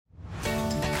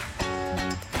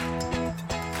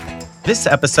This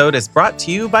episode is brought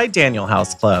to you by Daniel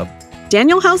House Club.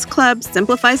 Daniel House Club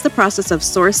simplifies the process of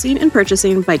sourcing and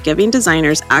purchasing by giving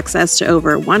designers access to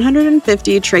over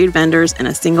 150 trade vendors in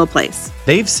a single place.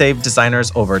 They've saved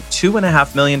designers over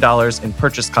 $2.5 million in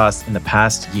purchase costs in the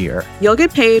past year. You'll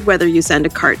get paid whether you send a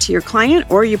cart to your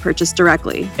client or you purchase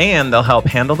directly. And they'll help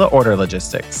handle the order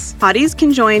logistics. Hotties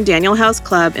can join Daniel House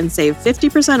Club and save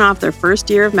 50% off their first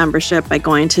year of membership by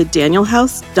going to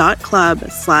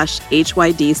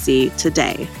danielhouse.club/HYDC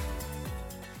today.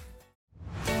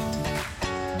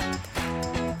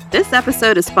 This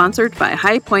episode is sponsored by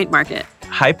High Point Market.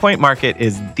 High Point Market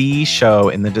is the show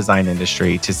in the design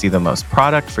industry to see the most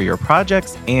product for your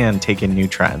projects and take in new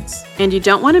trends. And you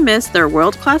don't want to miss their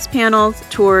world-class panels,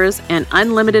 tours, and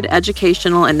unlimited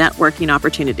educational and networking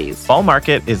opportunities. Fall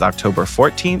Market is October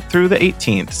 14th through the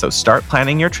 18th, so start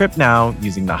planning your trip now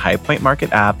using the High Point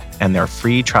Market app and their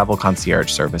free travel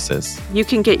concierge services. You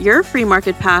can get your free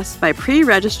market pass by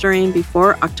pre-registering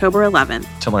before October 11th.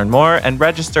 To learn more and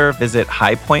register, visit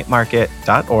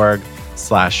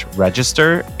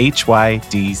highpointmarket.org/register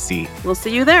HYDC. We'll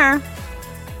see you there.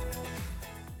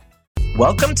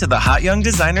 Welcome to the Hot Young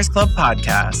Designers Club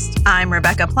podcast. I'm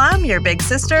Rebecca Plum, your big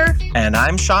sister. And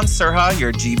I'm Sean Surha,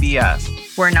 your GBF.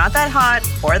 We're not that hot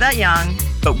or that young,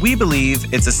 but we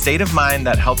believe it's a state of mind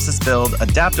that helps us build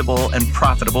adaptable and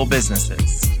profitable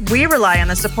businesses. We rely on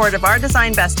the support of our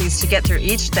design besties to get through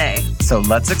each day. So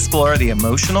let's explore the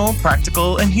emotional,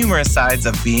 practical, and humorous sides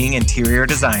of being interior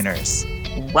designers.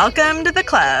 Welcome to the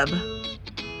club.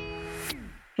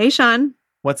 Hey, Sean.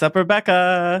 What's up,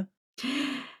 Rebecca?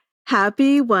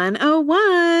 Happy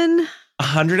 101.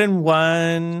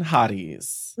 101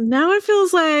 hotties. Now it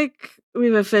feels like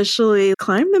we've officially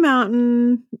climbed the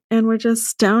mountain and we're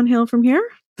just downhill from here.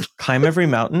 Climb every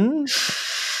mountain?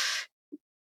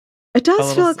 It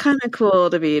does feel kind of cool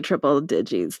to be triple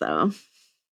digits, though.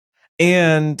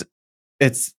 And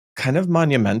it's kind of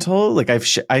monumental. Like I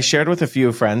shared with a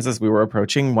few friends as we were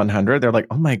approaching 100. They're like,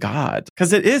 oh my God.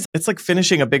 Because it's like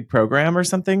finishing a big program or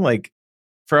something. Like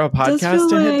for a podcast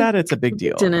to hit that, it's a big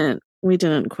deal. We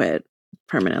didn't quit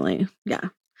permanently. Yeah.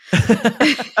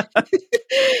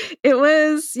 It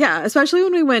was, especially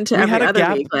when we went to every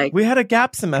other week. Like we had a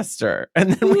gap semester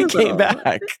and then we came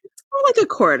back. It's more like a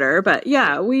quarter, but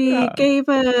we gave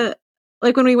like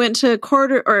when we went to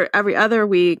quarter or every other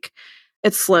week,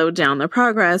 it slowed down the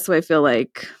progress. So I feel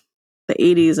like the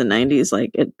 80s and 90s, like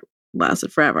it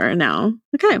lasted forever. And now,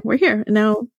 okay, we're here. And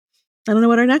now I don't know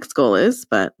what our next goal is,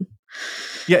 but.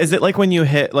 Yeah. Is it like when you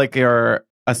hit like a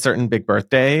certain big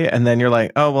birthday and then you're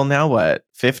like, oh, well, now what?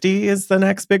 50 is the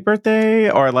next big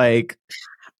birthday? Or like.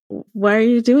 Why are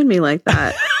you doing me like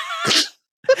that?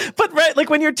 But right, like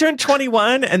when you turn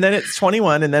 21 and then it's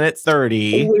 21 and then it's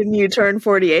 30. When you turned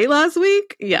 48 last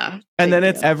week? Yeah. And then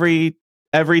it's every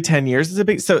 10 years is a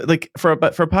big, so like for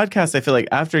podcasts, I feel like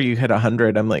after you hit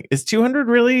 100, I'm like, is 200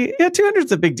 really? Yeah, 200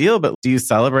 is a big deal, but do you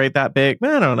celebrate that big?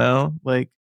 I don't know. Like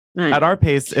at our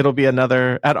pace, it'll be at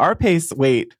our pace,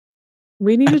 wait.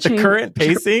 We need to change the current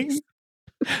pacing.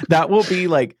 That will be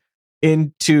like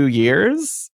in 2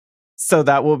 years. So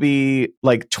that will be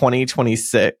like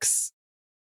 2026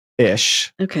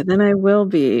 ish. Okay, then I will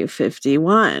be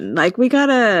 51. Like we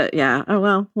gotta,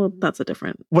 oh well, that's a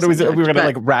different. What subject, we were gonna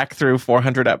like rack through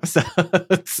 400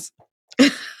 episodes.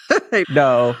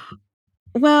 No.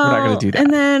 Well, we're not gonna do that.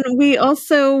 And then we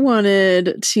also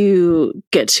wanted to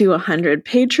get to 100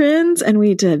 patrons, and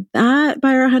we did that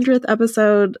by our 100th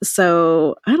episode.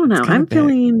 So I don't know. I'm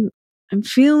feeling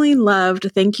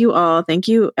loved. Thank you all. Thank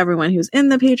you everyone who's in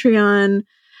the Patreon.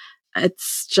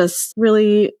 It's just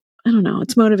really, I don't know,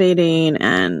 it's motivating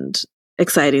and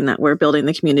exciting that we're building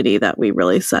the community that we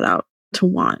really set out to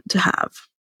want to have.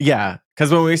 Yeah,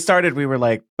 because when we started, we were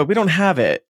like, but we don't have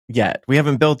it yet. We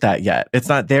haven't built that yet. It's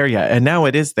not there yet. And now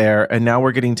it is there. And now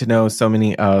we're getting to know so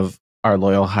many of our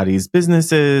loyal Hotties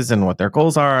businesses and what their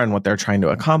goals are and what they're trying to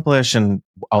accomplish. And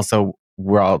also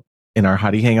we're all in our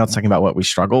Hottie Hangouts talking about what we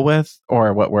struggle with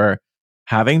or what we're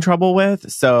having trouble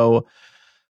with. So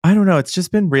I don't know. It's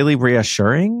just been really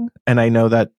reassuring. And I know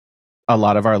that a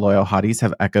lot of our loyal Hotties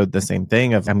have echoed the same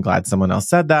thing of, I'm glad someone else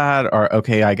said that, or,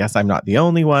 okay, I guess I'm not the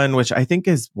only one, which I think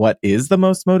is what is the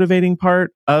most motivating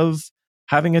part of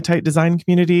having a tight design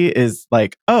community is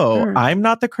like, oh, I'm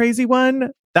not the crazy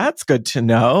one. That's good to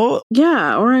know.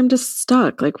 Yeah. Or I'm just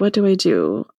stuck. Like, what do I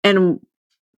do? And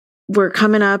we're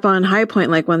coming up on High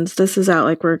Point. Like once this is out,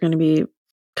 like we're going to be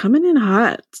coming in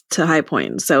hot to High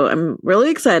Point. So I'm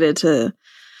really excited to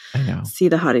see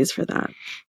the Hotties for that.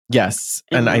 Yes.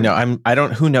 And I know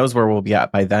who knows where we'll be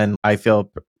at by then. I feel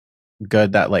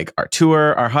good that like our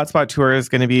hotspot tour is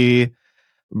going to be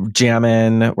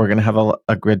jamming. We're going to have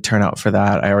a good turnout for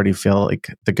that. I already feel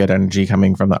like the good energy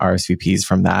coming from the RSVPs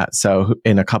from that. So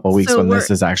in a couple weeks when this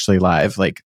is actually live,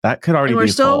 like that could already be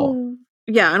full.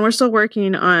 Yeah. And we're still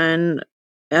working on,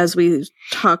 as we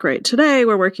talk right today,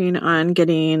 we're working on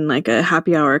getting like a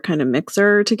happy hour kind of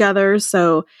mixer together.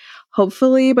 So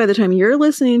hopefully by the time you're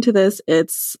listening to this,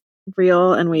 it's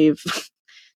real and we've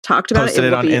talked about Posted it. It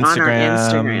will on be Instagram. on our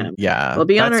Instagram. Yeah. It'll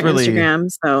be on our Instagram.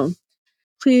 So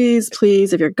please,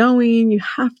 if you're going, you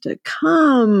have to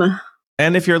come.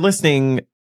 And if you're listening,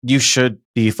 you should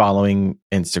be following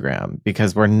Instagram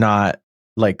because we're not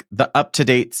like the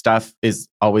up-to-date stuff is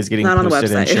always getting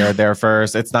posted and shared there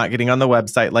first. It's not getting on the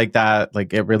website like that.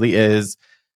 Like it really is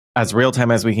as real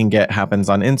time as we can get happens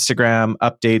on Instagram.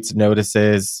 Updates,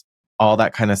 notices, all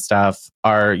that kind of stuff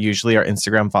are usually our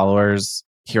Instagram followers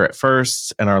hear it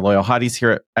first, and our loyal hotties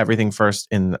hear it, everything first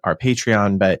in our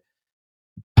Patreon. But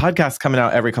podcasts coming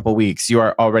out every couple of weeks, you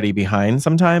are already behind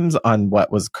sometimes on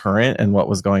what was current and what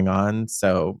was going on.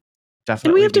 So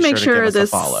definitely we have to make sure this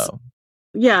follow.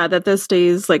 Yeah, that this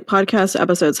stays like podcast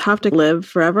episodes have to live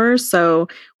forever. So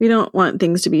we don't want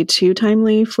things to be too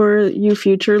timely for you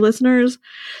future listeners.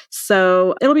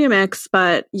 So it'll be a mix,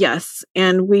 but yes.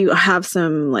 And we have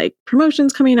some like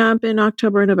promotions coming up in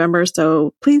October and November.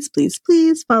 So please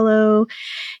follow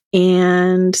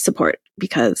and support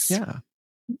because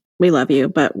we love you,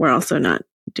 but we're also not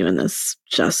doing this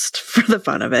just for the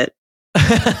fun of it.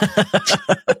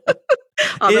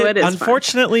 Although it is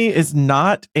unfortunately is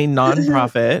not a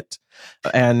nonprofit.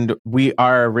 And we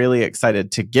are really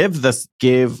excited to give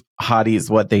hotties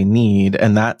what they need.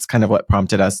 And that's kind of what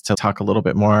prompted us to talk a little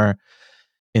bit more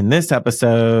in this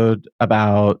episode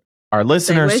about our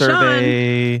listener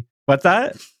survey. Sean. What's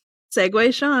that?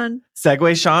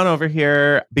 Segue Sean over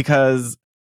here, because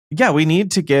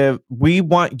we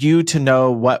want you to know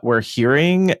what we're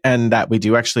hearing and that we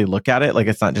do actually look at it. Like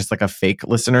it's not just like a fake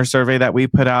listener survey that we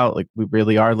put out. Like we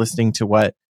really are listening to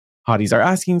what hotties are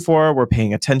asking for. We're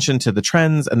paying attention to the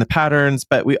trends and the patterns,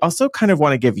 but we also kind of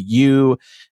want to give you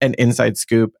an inside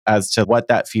scoop as to what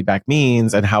that feedback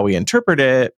means and how we interpret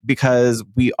it, because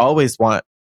we always want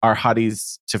our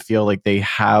hotties to feel like they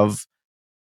have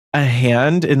a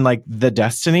hand in like the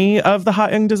destiny of the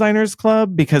Hot Young Designers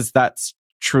Club, because that's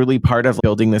truly part of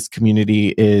building this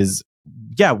community. Is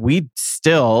we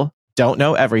still don't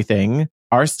know everything,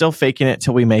 are still faking it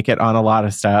till we make it on a lot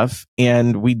of stuff,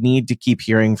 and we need to keep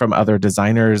hearing from other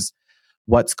designers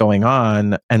what's going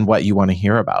on and what you want to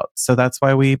hear about. So that's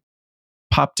why we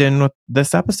popped in with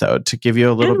this episode, to give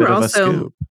you a little bit of a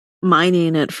scoop,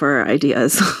 mining it for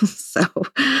ideas. So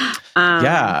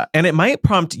and it might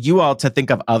prompt you all to think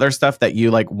of other stuff that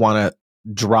you like want to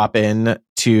drop in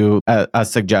to a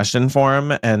suggestion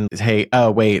form and hey, oh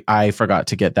wait, I forgot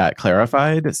to get that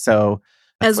clarified. So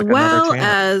as like well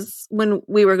as when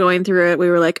we were going through it, we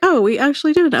were like, oh, we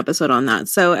actually did an episode on that.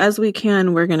 So as we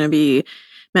can, we're going to be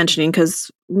mentioning,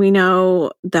 because we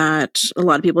know that a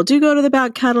lot of people do go to the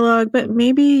back catalog, but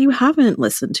maybe you haven't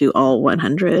listened to all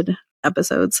 100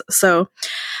 episodes. So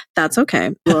that's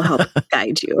okay. We'll help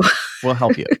guide you. We'll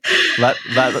help you. Let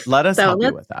us help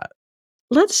you with that.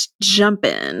 Let's jump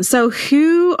in. So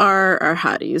who are our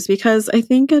hotties? Because I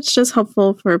think it's just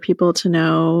helpful for people to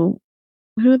know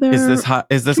who they're.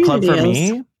 Is this club for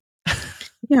me?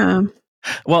 Yeah.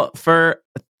 Well,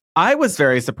 I was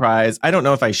very surprised. I don't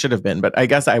know if I should have been, but I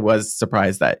guess I was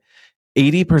surprised that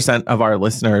 80% of our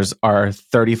listeners are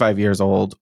 35 years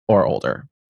old or older.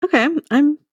 Okay.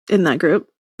 I'm in that group.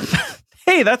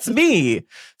 Hey, that's me.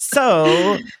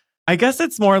 So I guess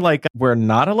it's more like we're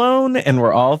not alone, and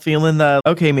we're all feeling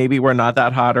okay, maybe we're not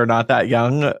that hot or not that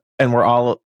young, and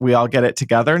we all get it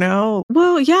together now.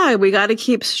 Well, yeah, we got to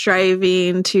keep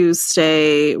striving to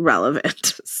stay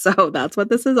relevant. So that's what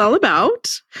this is all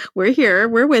about. We're here.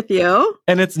 We're with you.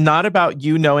 And it's not about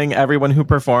you knowing everyone who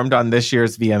performed on this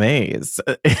year's VMAs.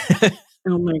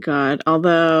 Oh my God.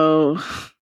 Although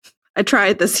I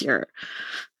tried this year.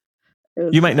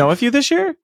 You might know a few this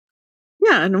year?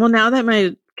 Yeah. And well, now that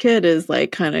my kid is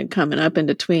like kind of coming up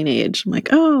into tween age, I'm like,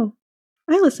 oh,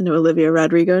 I listen to Olivia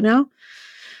Rodrigo now.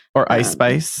 Or Ice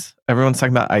Spice. Everyone's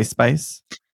talking about Ice Spice.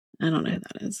 I don't know who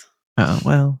that is. Oh,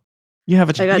 well. You have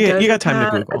you got time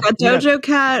to Google. I got Dojo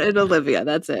Cat and Olivia.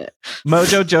 That's it.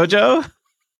 Mojo Jojo?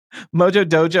 Mojo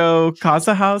Dojo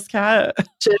Casa House Cat?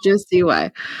 Jojo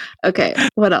CY. Okay.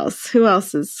 What else? Who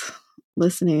else is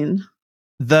listening?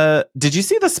 Did you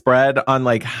see the spread on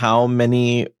like how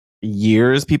many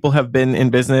years people have been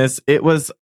in business? It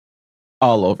was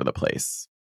all over the place.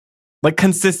 Like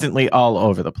consistently all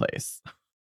over the place.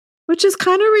 Which is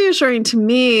kind of reassuring to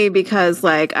me, because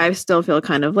like I still feel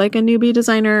kind of like a newbie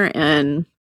designer, and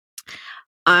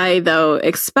I, though,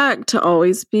 expect to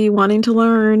always be wanting to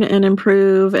learn and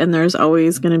improve, and there's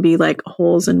always going to be like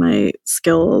holes in my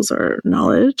skills or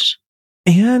knowledge.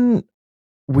 And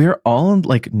we're all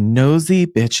like nosy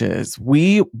bitches.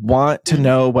 We want to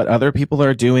know what other people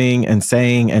are doing and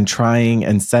saying and trying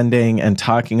and sending and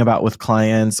talking about with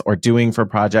clients or doing for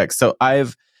projects. So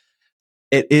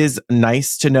it is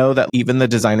nice to know that even the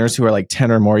designers who are like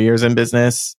 10 or more years in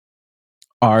business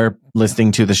are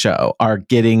listening to the show, are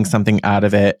getting something out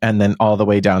of it, and then all the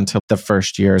way down to the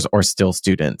first years or still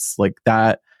students. Like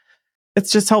that,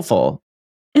 it's just helpful.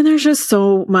 And there's just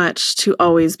so much to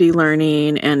always be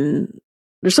learning, and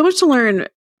there's so much to learn,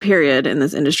 period, in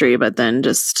this industry, but then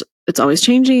just it's always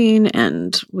changing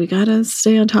and we gotta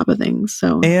stay on top of things.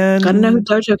 So gotta know who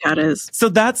Dojo Cat is.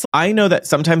 So I know that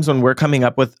sometimes when we're coming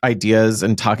up with ideas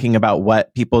and talking about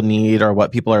what people need or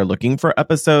what people are looking for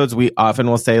episodes, we often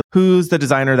will say, who's the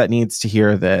designer that needs to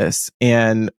hear this?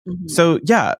 And so,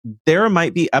 yeah, there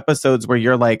might be episodes where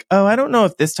you're like, oh, I don't know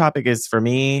if this topic is for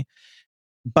me.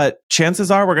 But chances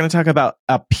are we're going to talk about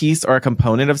a piece or a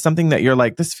component of something that you're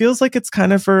like, this feels like it's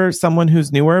kind of for someone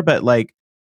who's newer, but like,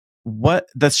 what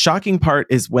the shocking part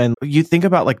is when you think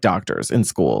about like doctors in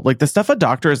school, like the stuff a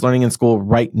doctor is learning in school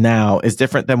right now is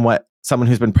different than what someone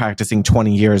who's been practicing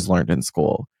 20 years learned in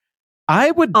school. I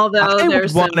would want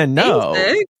to know.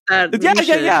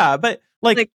 Yeah. But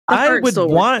like I would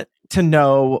want to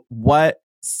know what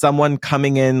someone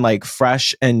coming in like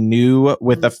fresh and new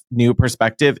with a new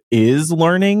perspective is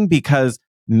learning, because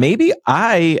maybe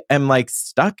I am like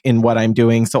stuck in what I'm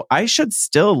doing. So I should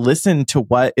still listen to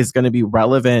what is going to be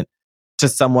relevant to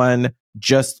someone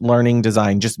just learning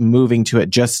design, just moving to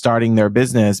it, just starting their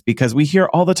business, because we hear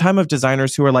all the time of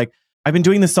designers who are like, I've been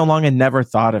doing this so long and never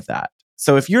thought of that.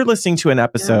 So if you're listening to an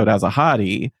episode as a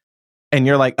hottie and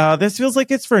you're like, this feels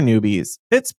like it's for newbies,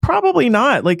 it's probably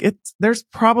not. Like there's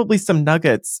probably some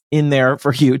nuggets in there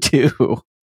for you too.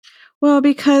 Well,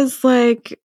 because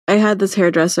like I had this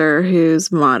hairdresser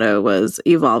whose motto was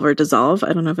evolve or dissolve.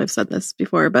 I don't know if I've said this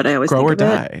before, but I always grow think or of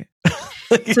die.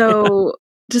 So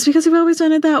just because we've always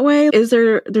done it that way,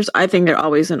 I think there's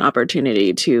always an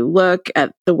opportunity to look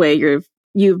at the way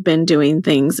you've been doing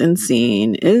things and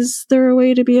seeing, is there a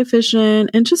way to be efficient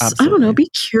and just, Absolutely. I don't know, be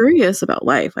curious about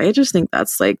life. I just think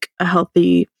that's like a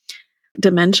healthy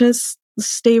dementia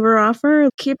staver offer.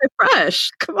 Keep it fresh.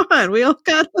 Come on. We all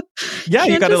got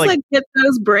you gotta like get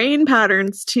those brain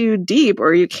patterns too deep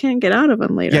or you can't get out of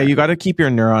them later. Yeah, you got to keep your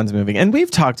neurons moving. And we've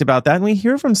talked about that. And we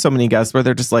hear from so many guests where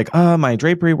they're just like, oh, my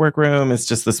drapery workroom is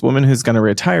just this woman who's going to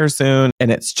retire soon. And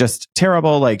it's just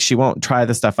terrible. Like she won't try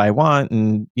the stuff I want.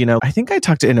 And, you know, I think I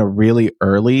talked in a really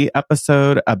early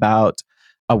episode about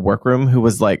a workroom who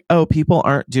was like, oh, people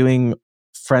aren't doing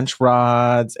French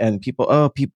rods and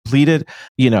people pleated,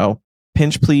 you know,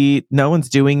 pinch pleat. No one's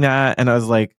doing that. And I was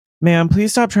like, ma'am,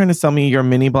 please stop trying to sell me your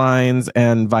mini blinds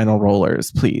and vinyl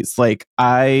rollers, please. Like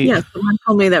someone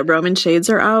told me that Roman shades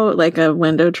are out, like a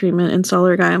window treatment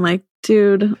installer guy. I'm like,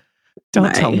 dude,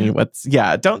 don't tell me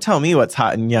what's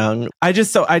hot and young. I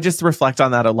just reflect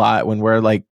on that a lot when we're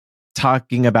like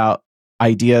talking about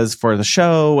ideas for the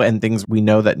show and things we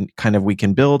know that kind of we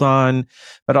can build on,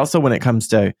 but also when it comes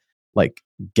to like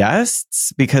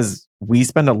guests, because we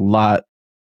spend a lot,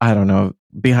 I don't know,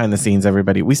 behind the scenes,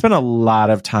 everybody, we spend a lot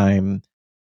of time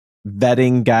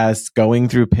vetting guests, going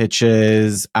through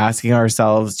pitches, asking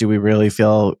ourselves, do we really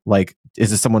feel like,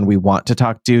 is this someone we want to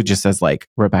talk to, just as like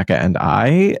Rebecca and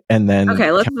I? And then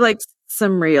let's have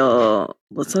some real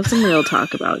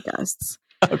talk about guests.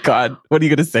 Oh God, what are you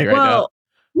going to say right now?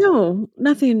 No,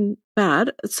 nothing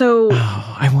bad. So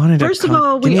I wanted first of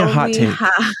all, we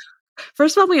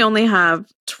only have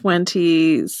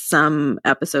 20 some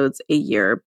episodes a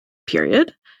year,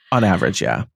 period. On average,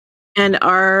 yeah. And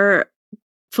our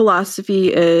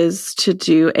philosophy is to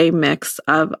do a mix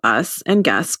of us and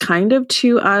guests. Kind of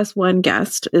to us, one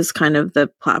guest is kind of the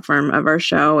platform of our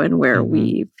show and where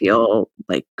we feel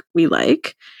like we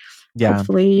like. Yeah.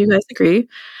 Hopefully you guys agree.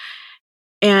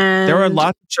 And there are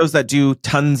lots of shows that do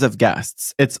tons of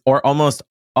guests. It's or almost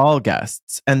all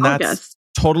guests. And that's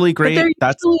totally great.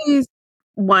 That's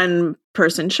one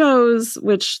person shows,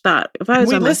 which if I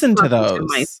was listen to those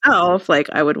myself, like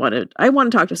I want to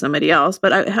talk to somebody else,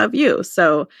 but I have you.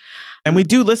 So and we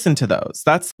do listen to those.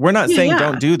 We're not saying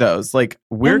don't do those. Like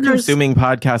we're consuming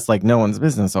podcasts like no one's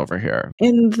business over here.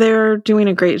 And they're doing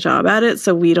a great job at it.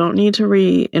 So we don't need to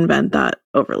reinvent that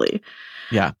overly.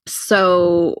 Yeah.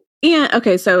 So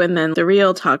and then the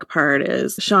real talk part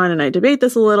is Sean and I debate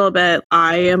this a little bit.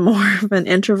 I am more of an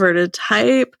introverted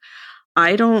type.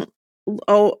 I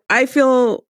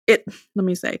feel it, let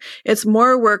me say, it's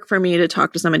more work for me to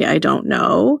talk to somebody I don't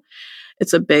know.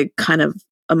 It's a big kind of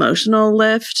emotional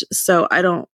lift. So I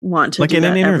don't want to like do in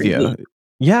that an interview. every week.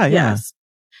 Yeah. Yes.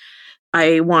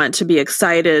 I want to be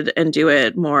excited and do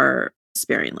it more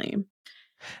sparingly.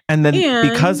 And then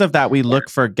because of that, we look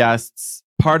for guests.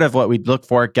 Part of what we look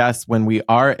for guests when we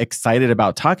are excited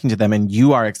about talking to them, and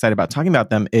you are excited about talking about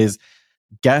them, is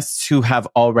guests who have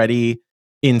already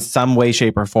in some way,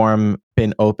 shape, or form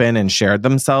been open and shared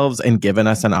themselves and given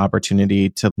us an opportunity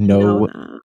to know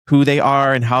who they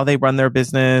are and how they run their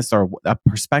business, or a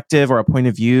perspective or a point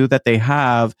of view that they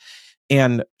have.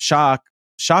 And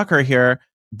shocker here,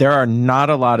 there are not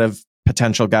a lot of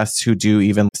potential guests who do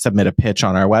even submit a pitch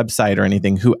on our website or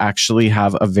anything who actually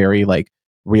have a very like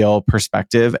real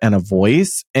perspective and a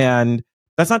voice. And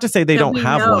that's not to say they don't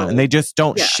have one, and they just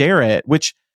don't share it,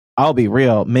 which, I'll be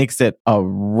real, makes it a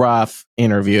rough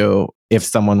interview if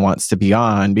someone wants to be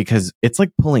on, because it's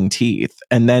like pulling teeth.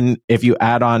 And then if you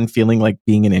add on feeling like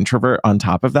being an introvert on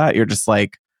top of that, you're just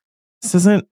like, this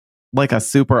isn't like a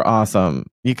super awesome,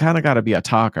 you kind of got to be a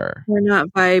talker. We're not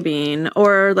vibing,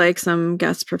 or like some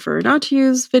guests prefer not to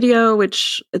use video,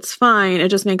 which it's fine. It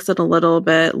just makes it a little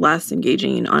bit less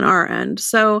engaging on our end.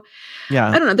 So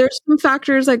I don't know. There's some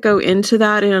factors that go into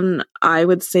that. And I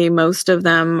would say most of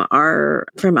them are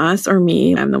from us or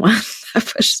me. I'm the one that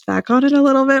pushes back on it a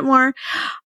little bit more.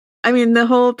 I mean, the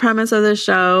whole premise of this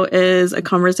show is a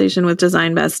conversation with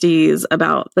design besties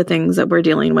about the things that we're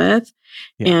dealing with.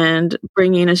 Yeah. And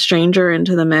bringing a stranger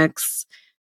into the mix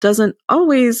doesn't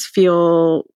always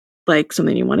feel like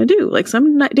something you want to do. Like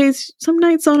some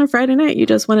nights on a Friday night, you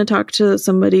just want to talk to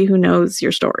somebody who knows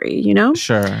your story, you know?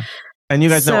 Sure. And you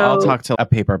guys know I'll talk to a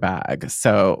paper bag.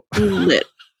 So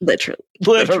literally.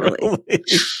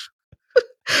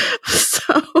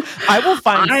 So I will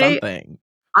find something.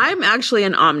 I'm actually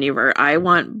an omnivore. I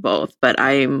want both, but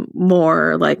I'm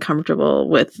more like comfortable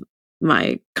with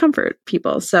my comfort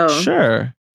people. So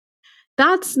sure.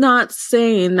 That's not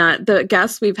saying that the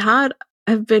guests we've had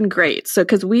have been great. So,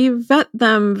 because we vet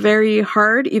them very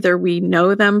hard, either we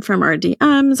know them from our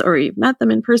DMs or we've met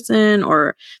them in person,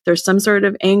 or there's some sort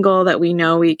of angle that we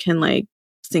know we can like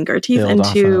sink our teeth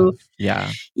into.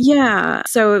 Yeah. Yeah.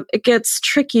 So it gets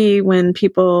tricky when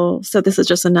people, so this is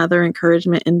just another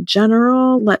encouragement in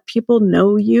general, let people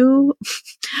know you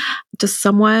just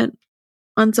somewhat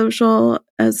on social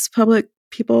as public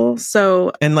people.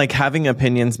 So, and like having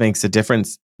opinions makes a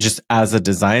difference just as a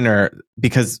designer,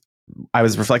 because I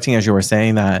was reflecting as you were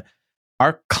saying that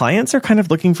our clients are kind of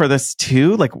looking for this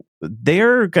too. Like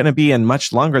they're going to be in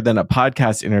much longer than a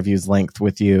podcast interview's length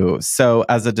with you. So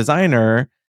as a designer,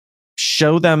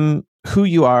 show them who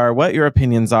you are, what your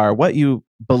opinions are, what you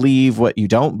believe, what you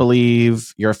don't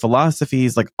believe, your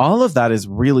philosophies, like all of that is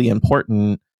really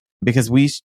important, because we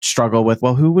struggle with,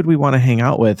 well, who would we want to hang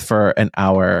out with for an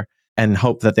hour and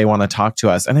hope that they want to talk to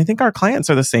us? And I think our clients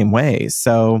are the same way.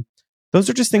 So those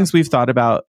are just things we've thought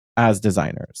about as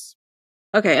designers.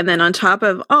 Okay. And then on top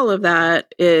of all of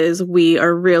that is we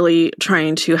are really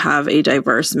trying to have a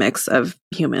diverse mix of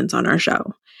humans on our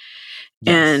show.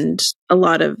 Yes. And a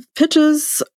lot of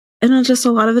pitches and just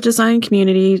a lot of the design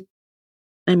community.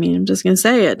 I mean, I'm just going to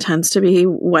say it tends to be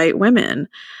white women,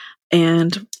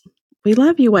 and we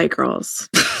love you white girls.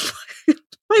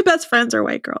 My best friends are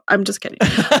white girls. I'm just kidding.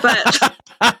 But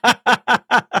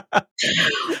I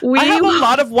have a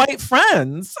lot of white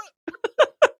friends.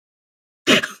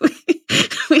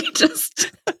 we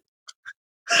just...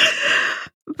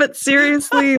 But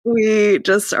seriously, we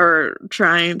just are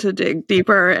trying to dig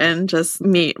deeper and just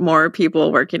meet more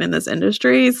people working in this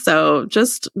industry. So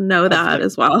just know that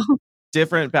as well.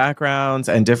 Different backgrounds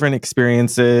and different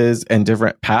experiences and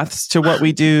different paths to what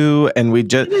we do. And we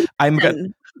just,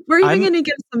 we're even going to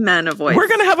give some men a voice. We're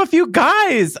going to have a few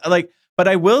guys. But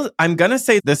I'm going to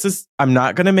say I'm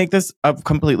not going to make this a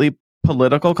completely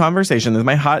political conversation. This is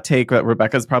my hot take that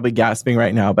Rebecca's probably gasping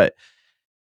right now. But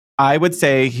I would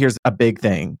say here's a big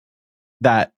thing,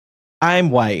 that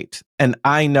I'm white, and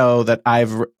I know that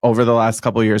I've over the last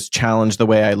couple of years challenged the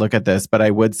way I look at this, but I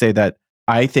would say that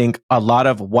I think a lot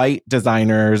of white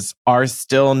designers are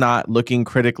still not looking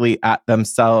critically at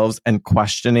themselves and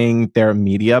questioning their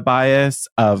media bias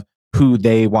of who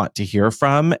they want to hear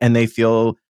from, and they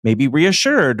feel maybe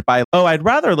reassured by, oh, I'd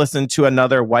rather listen to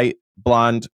another white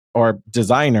blonde or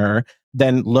designer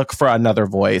than look for another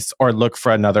voice or look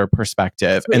for another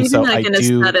perspective. And so like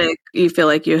aesthetic, you feel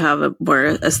like you have a more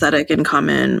aesthetic in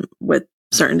common with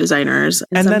certain designers,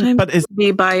 and sometimes then,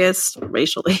 be biased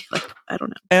racially. Like, I don't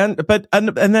know.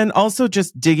 And then also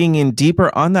just digging in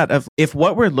deeper on that, of if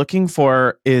what we're looking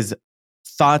for is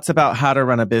thoughts about how to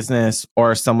run a business,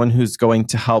 or someone who's going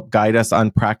to help guide us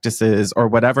on practices or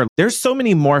whatever, there's so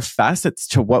many more facets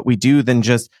to what we do than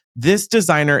just this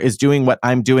designer is doing what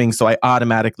I'm doing, so I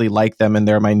automatically like them and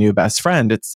they're my new best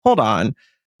friend. It's, hold on.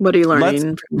 What are you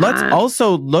learning from let's that?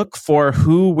 also look for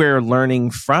who we're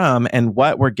learning from and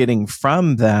what we're getting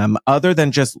from them, other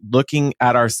than just looking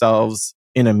at ourselves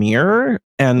in a mirror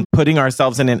and putting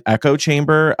ourselves in an echo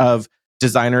chamber of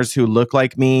designers who look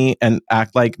like me and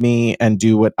act like me and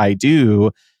do what I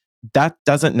do. That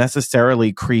doesn't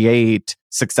necessarily create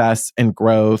success and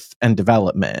growth and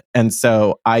development. And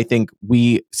so I think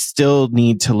we still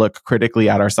need to look critically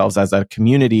at ourselves as a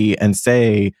community and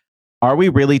say, are we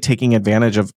really taking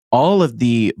advantage of all of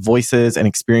the voices and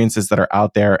experiences that are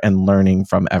out there and learning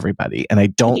from everybody? And I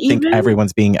don't think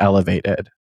everyone's being elevated.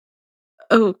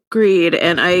 Oh, agreed.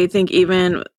 And I think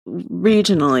even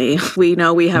regionally, we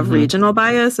know we have regional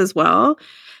bias as well.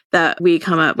 That we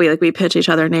come up, we pitch each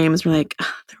other names. We're like,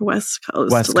 they're West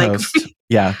Coast. West Coast.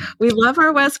 Yeah. We love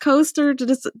our West Coaster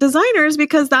designers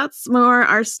because that's more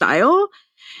our style.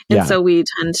 And so we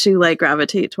tend to like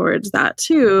gravitate towards that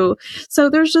too. So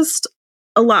there's just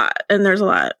a lot, and there's a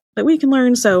lot that we can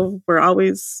learn. So we're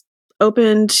always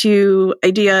open to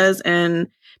ideas and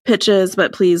pitches,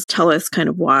 but please tell us kind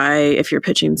of why, if you're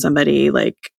pitching somebody,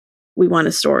 like, we want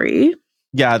a story.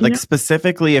 Yeah, like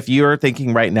specifically, if you're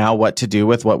thinking right now what to do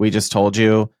with what we just told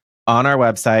you, on our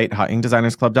website,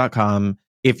 hotyoungdesignersclub.com,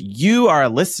 if you are a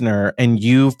listener and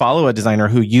you follow a designer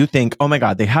who you think, oh my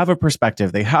God, they have a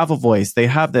perspective, they have a voice, they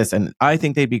have this, and I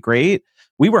think they'd be great.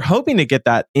 We were hoping to get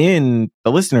that in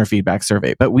the listener feedback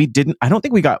survey, but we didn't. I don't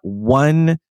think we got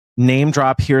one name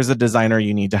drop. Here's a designer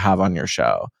you need to have on your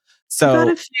show. So we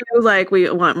got a few, like, we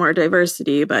want more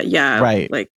diversity, but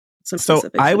like. So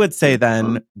I would say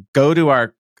then go to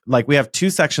our, like, we have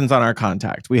two sections on our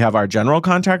contact. We have our general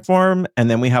contact form, and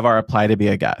then we have our apply to be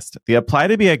a guest. The apply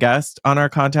to be a guest on our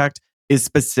contact is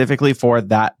specifically for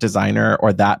that designer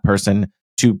or that person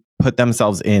to put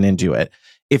themselves in and do it.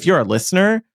 If you're a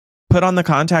listener, put on the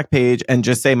contact page and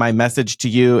just say, my message to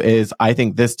you is, I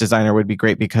think this designer would be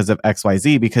great because of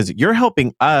XYZ, because you're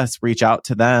helping us reach out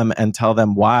to them and tell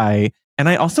them why. And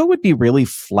I also would be really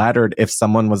flattered if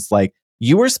someone was like,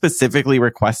 you were specifically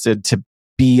requested to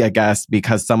be a guest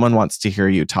because someone wants to hear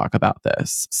you talk about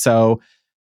this. So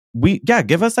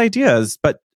give us ideas,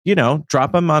 but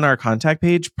drop them on our contact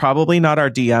page, probably not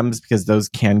our DMs because those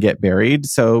can get buried.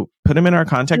 So put them in our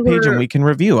contact page and we can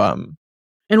review them.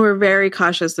 And we're very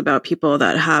cautious about people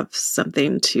that have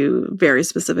something to very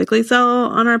specifically sell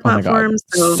on our platforms.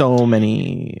 Oh my God. So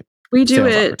many we do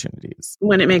sales it opportunities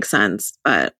when it makes sense,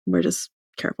 but we're just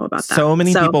careful about that. So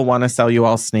many people want to sell you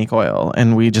all snake oil,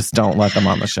 and we just don't let them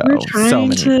on the show. We're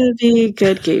trying to be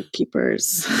good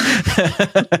gatekeepers.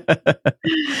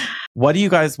 What do you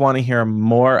guys want to hear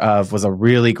more of was a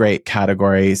really great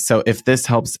category. So if this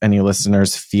helps any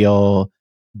listeners feel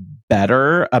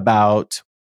better about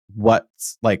what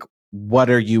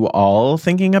are you all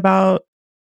thinking about?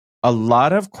 A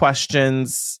lot of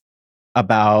questions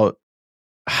about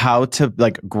how to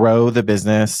grow the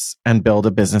business and build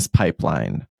a business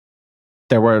pipeline.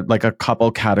 There were a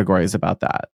couple categories about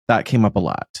that. That came up a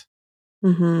lot.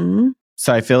 Mm-hmm.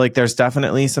 So I feel like there's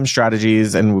definitely some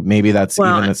strategies, and maybe that's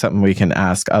even something we can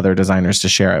ask other designers to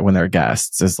share when they're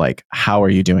guests, is like, how are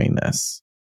you doing this?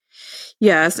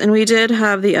 Yes. And we did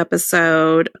have the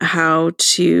episode, what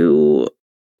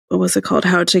was it called?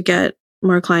 How to get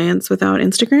more clients without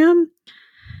Instagram.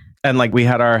 And we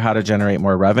had our How to Generate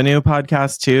More Revenue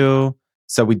podcast too.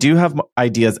 So we do have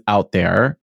ideas out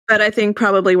there. But I think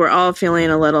probably we're all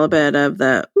feeling a little bit of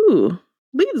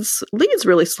leads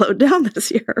really slowed down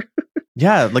this year.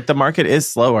 Yeah, the market is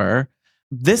slower.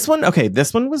 This one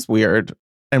was weird.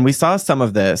 And we saw some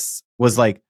of this was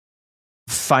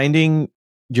finding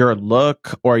your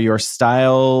look or your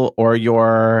style or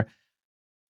your...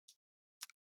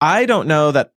 I don't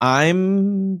know that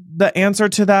I'm the answer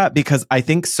to that, because I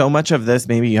think so much of this,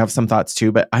 maybe you have some thoughts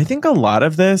too, but I think a lot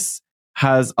of this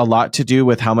has a lot to do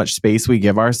with how much space we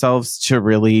give ourselves to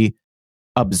really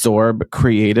absorb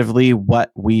creatively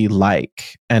what we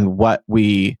like and what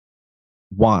we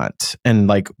want and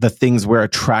the things we're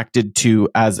attracted to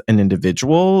as an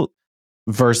individual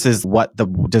versus what the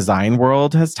design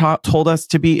world has told us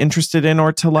to be interested in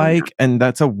or to like. Yeah. And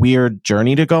that's a weird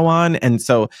journey to go on. And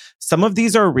so some of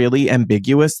these are really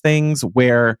ambiguous things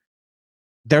where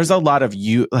there's a lot of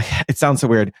it sounds so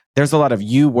weird. There's a lot of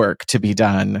you work to be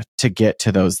done to get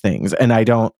to those things. And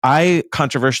I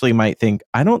controversially might think,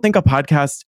 I don't think a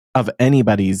podcast of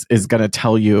anybody's is going to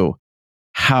tell you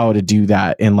how to do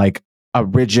that in a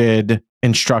rigid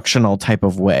instructional type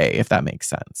of way, if that makes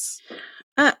sense.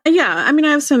 Yeah, I mean,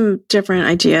 I have some different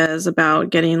ideas about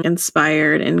getting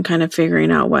inspired and kind of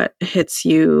figuring out what hits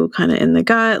you kind of in the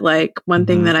gut. Like, one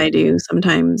thing that I do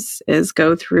sometimes is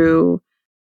go through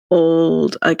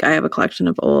old, like, I have a collection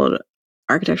of old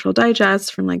architectural digests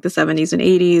from like the 70s and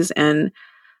 80s. And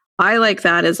I like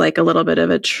that as like a little bit of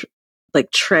a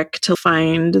trick to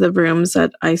find the rooms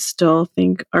that I still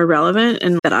think are relevant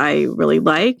and that I really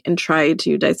like and try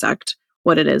to dissect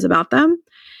what it is about them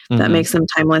that makes them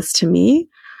timeless to me.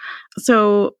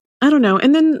 So I don't know.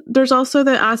 And then there's also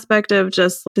the aspect of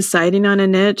just deciding on a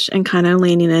niche and kind of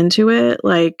leaning into it.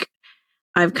 Like,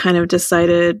 I've kind of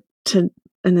decided to,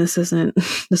 and this is a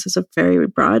very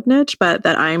broad niche, but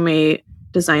that I'm a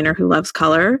designer who loves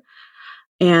color.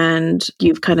 And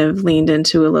you've kind of leaned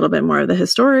into a little bit more of the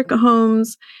historic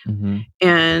homes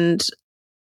and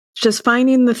just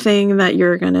finding the thing that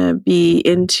you're going to be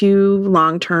into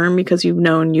long term because you've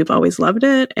known you've always loved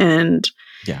it and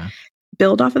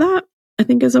build off of that, I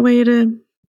think, is a way to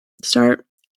start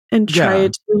and try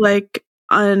to like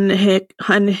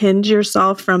unhinge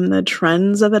yourself from the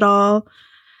trends of it all,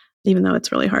 even though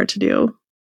it's really hard to do.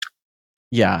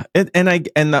 Yeah.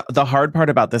 The hard part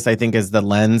about this, I think, is the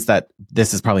lens that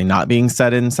this is probably not being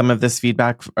said in some of this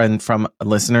feedback and from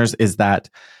listeners is that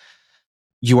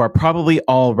you are probably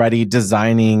already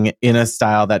designing in a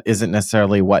style that isn't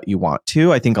necessarily what you want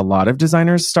to. I think a lot of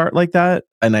designers start like that.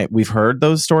 And we've heard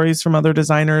those stories from other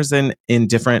designers in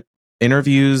different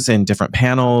interviews and different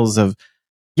panels of,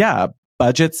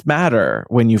 budgets matter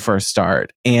when you first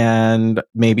start. And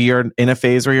maybe you're in a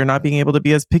phase where you're not being able to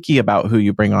be as picky about who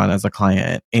you bring on as a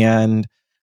client. And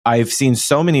I've seen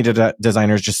so many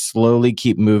designers just slowly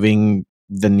keep moving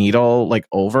the needle like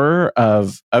over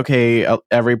of, okay,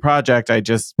 every project, I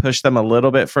just push them a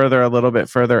little bit further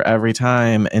every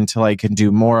time until I can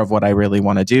do more of what I really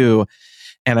want to do.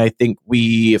 And I think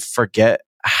we forget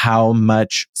how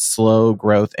much slow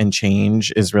growth and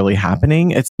change is really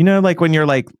happening. It's, like when you're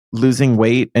like losing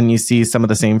weight and you see some of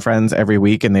the same friends every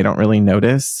week and they don't really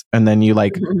notice. And then you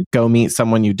like go meet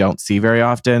someone you don't see very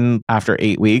often after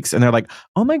 8 weeks. And they're like,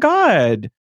 oh my God,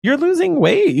 you're losing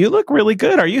weight. You look really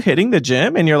good. Are you hitting the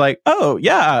gym? And you're like, oh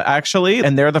yeah, actually.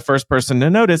 And they're the first person to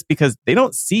notice because they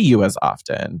don't see you as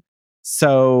often.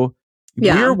 So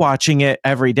we're watching it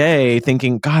every day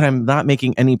thinking, God, I'm not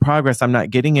making any progress. I'm not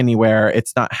getting anywhere.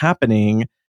 It's not happening.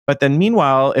 But then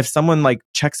meanwhile, if someone like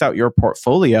checks out your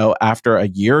portfolio after a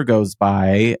year goes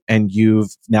by and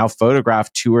you've now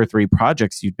photographed 2 or 3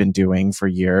 projects you've been doing for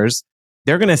years,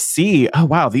 they're going to see, oh,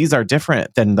 wow, these are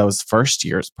different than those first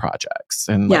year's projects.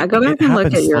 And go back and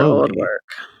look at your old work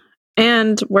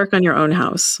and work on your own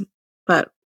house.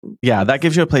 But yeah, that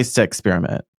gives you a place to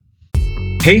experiment.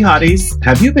 Hey Hotties,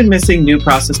 have you been missing new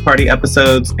Process Party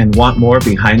episodes and want more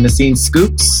behind the scenes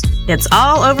scoops? It's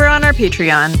all over on our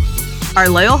Patreon. Our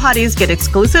loyal Hotties get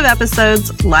exclusive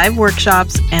episodes, live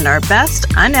workshops, and our best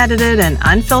unedited and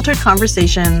unfiltered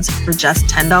conversations for just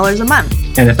 $10 a month.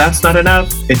 And if that's not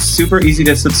enough, it's super easy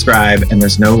to subscribe and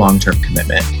there's no long-term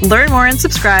commitment. Learn more and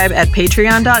subscribe at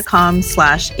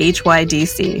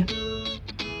patreon.com/HYDC.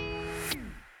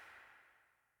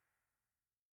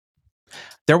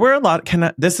 There were a lot.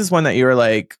 This is one that you were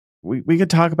like, we could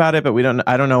talk about it, but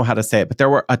I don't know how to say it. But there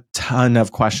were a ton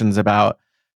of questions about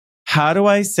how do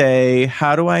I say,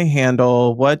 how do I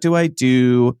handle, what do I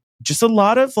do? Just a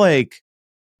lot of like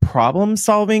problem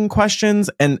solving questions.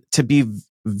 And to be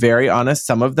very honest,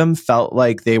 some of them felt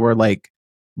like they were like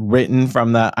written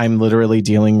from the I'm literally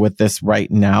dealing with this right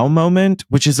now moment,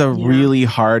 which is a really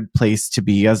hard place to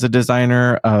be as a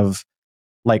designer, of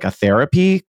like a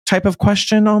therapy type of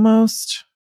question almost.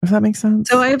 If that makes sense.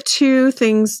 So I have two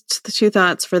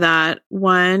thoughts for that.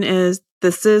 One is,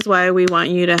 this is why we want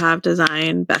you to have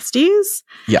design besties.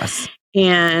 Yes.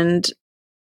 And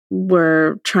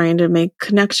we're trying to make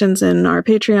connections in our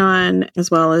Patreon, as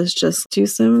well as just do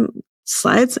some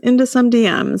slides into some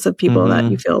DMs of people that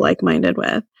you feel like-minded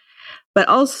with. But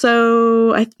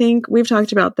also, I think we've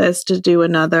talked about this to do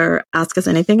another Ask Us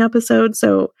Anything episode.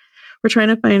 So we're trying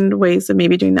to find ways of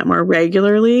maybe doing that more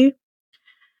regularly,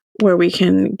 where we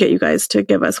can get you guys to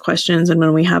give us questions. And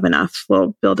when we have enough,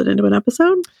 we'll build it into an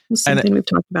episode. It's something we've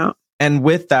talked about. And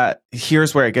with that,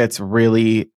 here's where it gets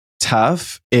really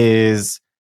tough, is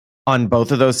on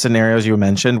both of those scenarios you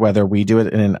mentioned, whether we do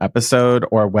it in an episode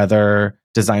or whether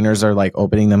designers are like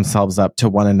opening themselves up to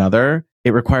one another,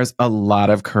 it requires a lot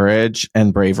of courage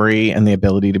and bravery and the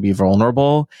ability to be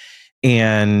vulnerable.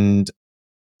 And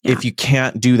if you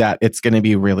can't do that, it's going to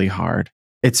be really hard.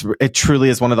 It truly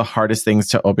is one of the hardest things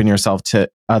to open yourself to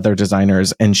other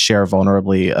designers and share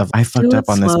vulnerably of, I fucked up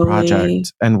on this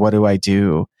project and what do I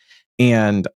do?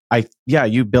 And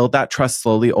you build that trust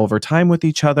slowly over time with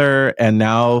each other. And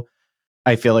now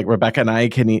I feel like Rebecca and I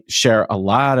can share a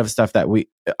lot of stuff that we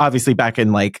obviously back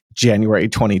in like January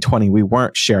 2020, we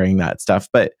weren't sharing that stuff,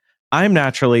 but I'm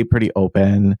naturally pretty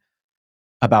open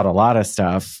about a lot of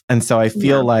stuff. And so I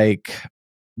feel like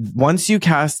once you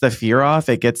cast the fear off,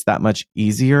 it gets that much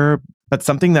easier. But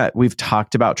something that we've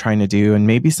talked about trying to do, and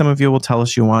maybe some of you will tell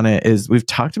us you want it, is we've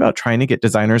talked about trying to get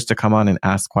designers to come on and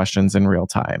ask questions in real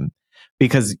time.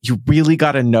 Because you really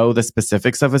got to know the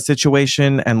specifics of a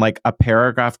situation, and like a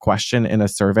paragraph question in a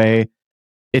survey,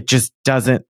 it just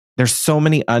doesn't, there's so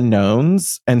many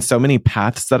unknowns and so many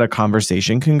paths that a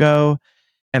conversation can go.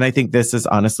 And I think this is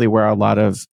honestly where a lot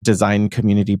of design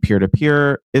community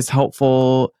peer-to-peer is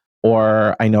helpful.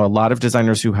 Or I know a lot of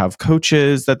designers who have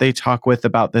coaches that they talk with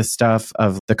about this stuff,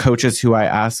 of the coaches who I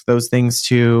ask those things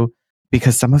to,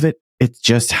 because some of it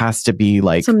just has to be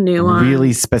like some nuance,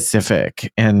 really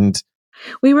specific. And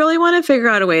we really want to figure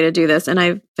out a way to do this. And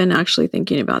I've been actually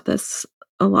thinking about this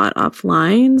a lot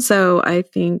offline. So I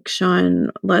think,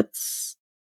 Sean, let's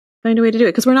find a way to do it,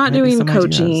 because we're not doing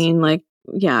coaching. Ideas.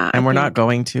 And we're not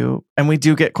going to. And we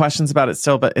do get questions about it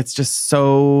still, but it's just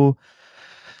so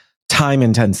time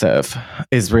intensive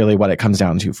is really what it comes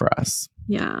down to for us.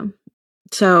 Yeah.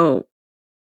 So.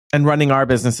 And running our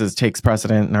businesses takes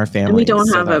precedent in our family. And we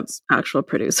don't have an actual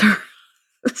producer.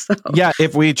 So. Yeah,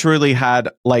 if we truly had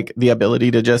like the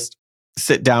ability to just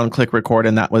sit down, click record,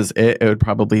 and that was it, it would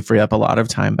probably free up a lot of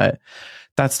time. But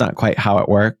that's not quite how it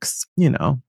works, you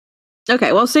know.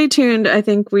 Okay, well, stay tuned. I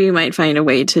think we might find a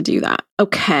way to do that.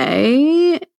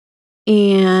 Okay.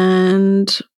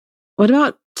 And what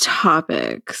about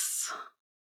topics?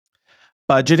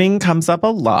 Budgeting comes up a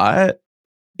lot.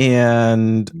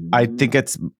 And I think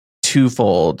it's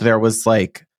twofold. There was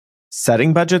like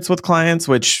setting budgets with clients,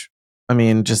 which, I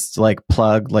mean, just like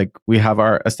plug, like we have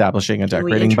our establishing a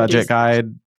decorating budget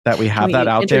guide that we have that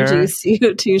out there. Introduce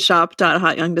you to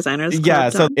shop.hotyoungdesigners.com. Yeah.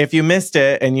 So if you missed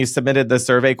it and you submitted the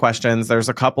survey questions, there's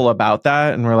a couple about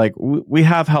that. And we're like, we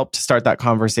have helped start that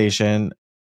conversation.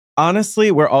 Honestly,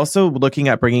 we're also looking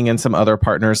at bringing in some other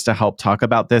partners to help talk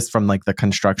about this from like the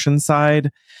construction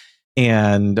side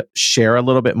and share a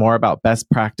little bit more about best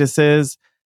practices.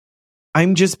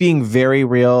 I'm just being very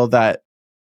real that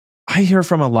I hear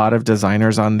from a lot of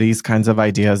designers on these kinds of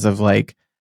ideas of like,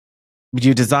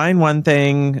 you design one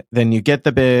thing, then you get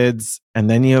the bids, and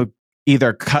then you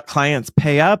either cut clients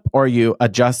pay up, or you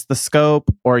adjust the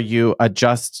scope, or you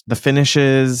adjust the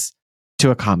finishes to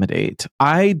accommodate.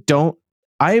 I've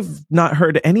not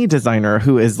heard any designer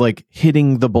who is like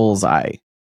hitting the bullseye.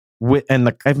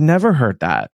 I've never heard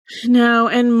that. No,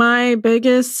 and my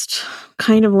biggest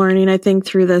kind of learning, I think,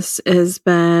 through this has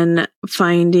been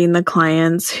finding the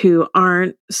clients who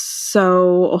aren't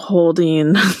so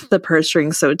holding the purse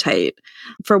string so tight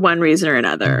for one reason or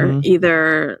another. Mm-hmm.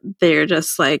 Either they're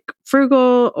just like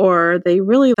frugal, or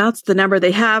that's the number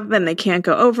they have and they can't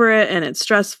go over it and it's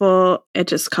stressful. It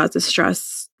just causes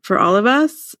stress for all of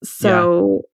us.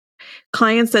 So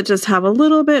clients that just have a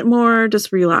little bit more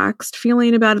just relaxed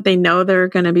feeling about it, they know they're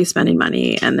going to be spending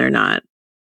money and they're not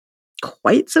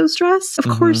quite so stressed. Of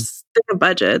course, they have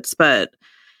budgets, but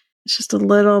it's just a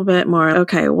little bit more,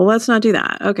 okay, well, let's not do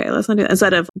that. Okay, let's not do that.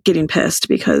 Instead of getting pissed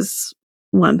because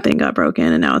one thing got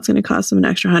broken and now it's going to cost them an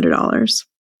extra $100.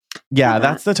 Yeah,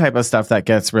 that's the type of stuff that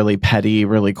gets really petty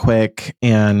really quick.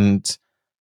 And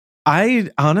I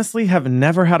honestly have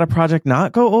never had a project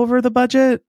not go over the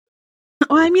budget.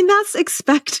 Well, I mean, that's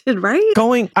expected, right?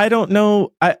 I don't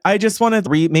know. I just want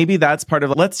to maybe that's part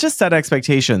of it. Let's just set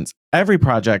expectations. Every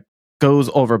project goes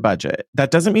over budget.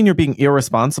 That doesn't mean you're being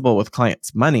irresponsible with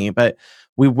clients' money, but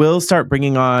we will start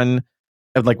bringing on,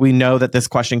 like, we know that this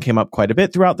question came up quite a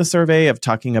bit throughout the survey of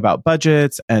talking about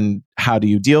budgets and how do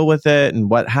you deal with it and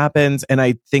what happens. And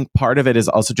I think part of it is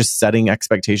also just setting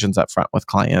expectations up front with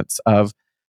clients of,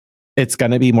 it's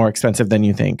going to be more expensive than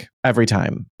you think every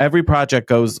time. Every project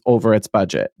goes over its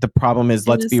budget. The problem is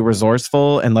let's be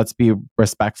resourceful and let's be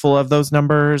respectful of those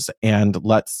numbers, and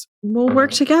we'll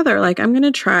work together. Like, I'm going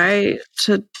to try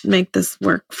to make this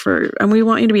work and we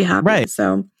want you to be happy. Right.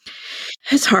 So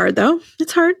it's hard though.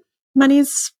 It's hard.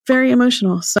 Money's very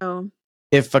emotional. So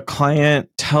if a client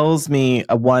tells me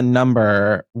one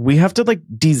number, we have to like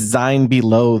design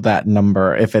below that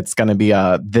number if it's going to be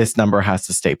this number has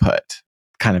to stay put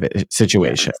kind of a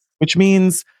situation, which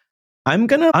means I'm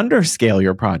going to underscale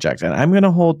your project and I'm going to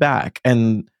hold back,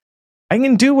 and I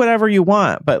can do whatever you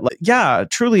want. But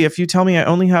truly, if you tell me I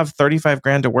only have 35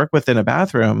 grand to work with in a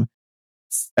bathroom,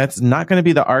 that's not going to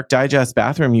be the Arc Digest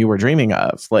bathroom you were dreaming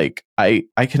of. Like I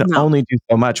can only do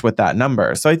so much with that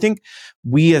number. So I think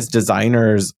we as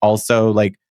designers also,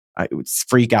 like,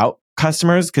 freak out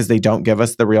customers because they don't give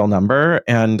us the real number.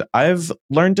 And I've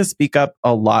learned to speak up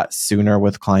a lot sooner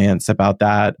with clients about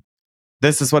that.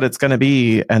 This is what it's going to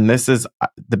be. And this is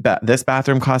this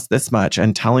bathroom costs this much,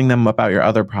 and telling them about your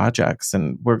other projects.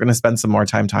 And we're going to spend some more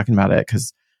time talking about it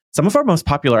because some of our most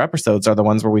popular episodes are the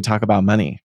ones where we talk about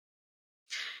money.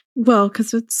 Well,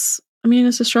 because it's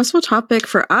a stressful topic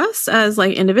for us as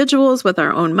like individuals with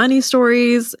our own money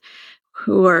stories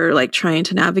who are like trying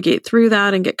to navigate through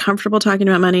that and get comfortable talking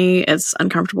about money. It's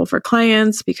uncomfortable for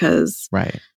clients because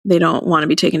they don't want to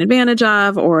be taken advantage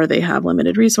of, or they have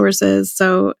limited resources.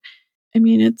 So,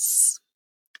 it's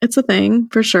a thing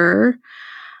for sure.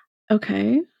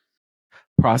 Okay.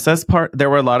 There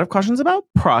were a lot of questions about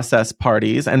process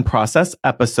parties and process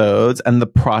episodes and the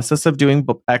process of doing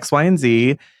X, Y, and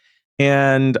Z.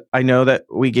 And I know that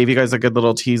we gave you guys a good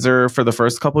little teaser for the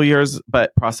first couple years,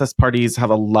 but process parties have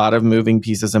a lot of moving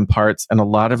pieces and parts, and a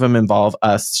lot of them involve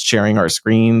us sharing our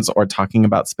screens or talking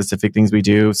about specific things we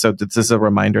do. So this is a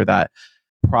reminder that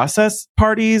process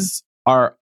parties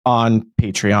are on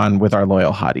Patreon with our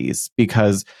loyal hotties,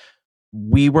 because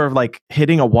we were like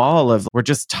hitting a wall of we're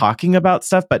just talking about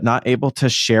stuff, but not able to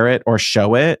share it or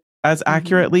show it as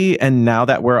accurately. And now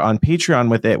that we're on Patreon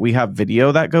with it, we have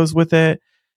video that goes with it.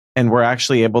 And we're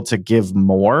actually able to give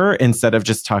more instead of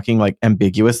just talking like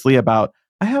ambiguously about,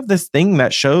 I have this thing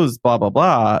that shows blah, blah,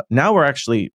 blah. Now we're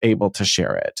actually able to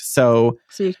share it. So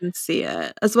you can see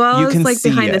it as well as like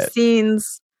behind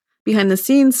the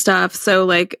scenes stuff. So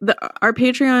like our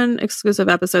Patreon exclusive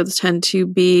episodes tend to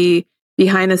be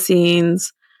behind the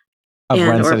scenes of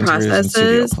and or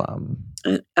processes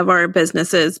of our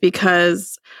businesses,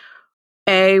 because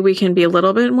we can be a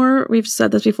little bit more, we've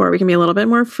said this before, we can be a little bit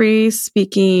more free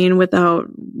speaking without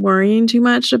worrying too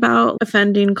much about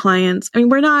offending clients.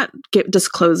 We're not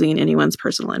disclosing anyone's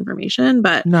personal information,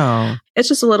 but no, it's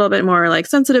just a little bit more like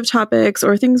sensitive topics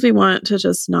or things we want to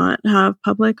just not have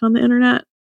public on the internet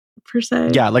per se.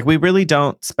 Yeah, like we really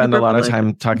don't spend a lot of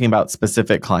time talking about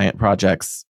specific client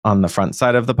projects on the front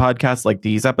side of the podcast like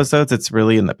these episodes. It's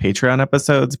really in the Patreon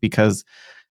episodes because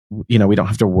we don't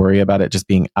have to worry about it just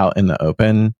being out in the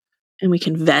open. And we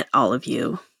can vet all of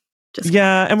you.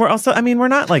 And we're also, we're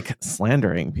not like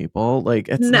slandering people. Like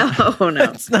it's no.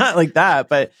 It's not like that.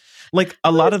 But like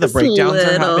a lot of the breakdowns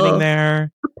are happening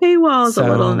there. The paywall is a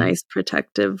little nice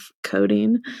protective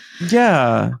coating.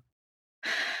 Yeah.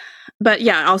 But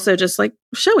yeah, also just like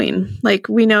showing, like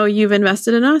we know you've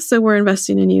invested in us, so we're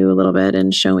investing in you a little bit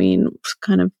and showing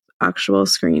kind of actual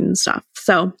screen stuff.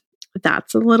 So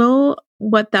that's a little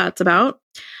what that's about.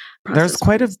 There's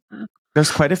quite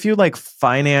a few like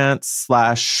finance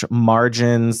 /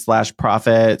 margin /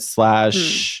 profit /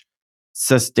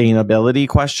 sustainability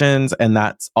questions. And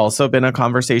that's also been a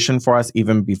conversation for us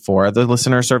even before the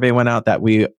listener survey went out, that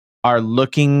we're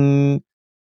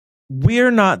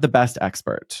not the best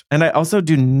expert. And I also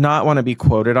do not want to be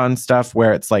quoted on stuff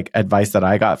where it's like advice that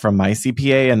I got from my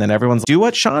CPA and then everyone's do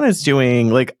what Sean is doing.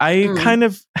 Like I kind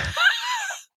of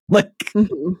like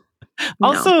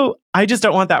also, I just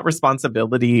don't want that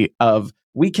responsibility of,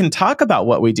 we can talk about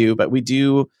what we do, but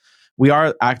we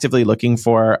are actively looking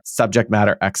for subject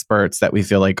matter experts that we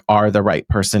feel like are the right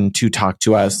person to talk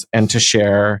to us and to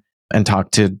share and talk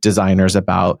to designers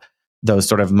about those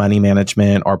sort of money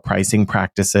management or pricing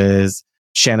practices.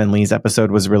 Shannon Lee's episode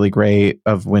was really great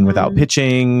of Win Without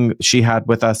Pitching. She had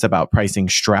with us about pricing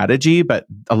strategy, but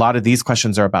a lot of these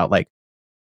questions are about like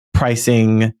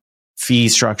pricing, fee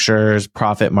structures,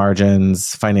 profit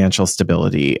margins, financial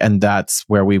stability. And that's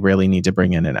where we really need to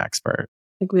bring in an expert.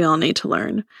 I think we all need to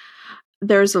learn.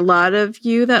 There's a lot of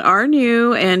you that are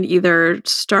new and either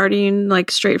starting like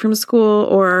straight from school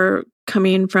or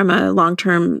coming from a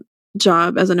long-term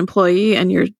job as an employee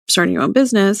and you're starting your own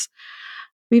business.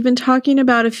 We've been talking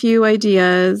about a few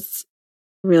ideas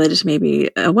related to maybe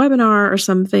a webinar or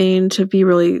something to be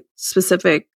really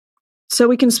specific. So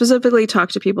we can specifically talk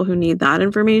to people who need that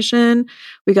information.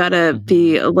 We got to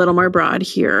be a little more broad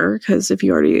here, because if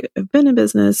you already have been in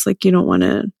business, like you don't want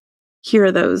to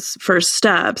hear those first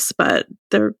steps, but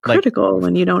they're critical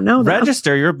when you don't know them.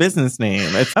 Register your business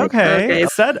name. It's okay.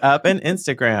 Set up an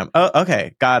Instagram. Oh,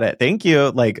 okay. Got it. Thank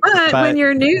you. But when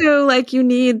you're new, like you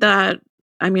need that.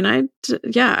 I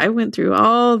went through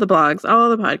all the blogs, all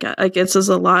the podcasts. Like it's just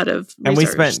a lot of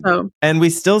research. And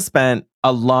we still spent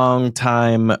a long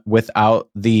time without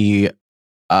the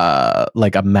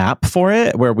like a map for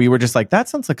it, where we were just like, that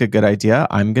sounds like a good idea.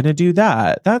 I'm going to do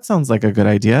that. That sounds like a good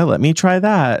idea. Let me try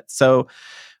that. So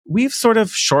we've sort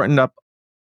of shortened up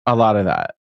a lot of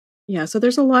that. Yeah. So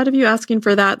there's a lot of you asking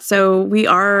for that. So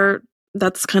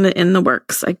that's kind of in the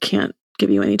works. I can't give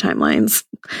you any timelines,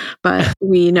 but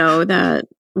we know that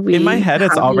In my head,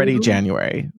 it's have already you.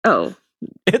 January. Oh,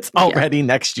 It's already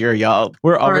next year, y'all.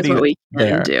 We're already what we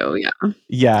there. can do.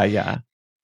 Yeah.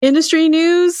 Industry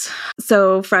news.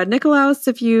 So Fred Nicolaus,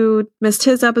 if you missed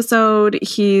his episode,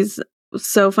 he's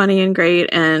so funny and great,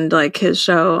 and like his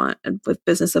show with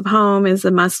Business of Home is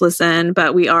a must listen.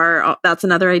 But that's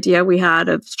another idea we had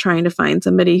of trying to find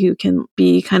somebody who can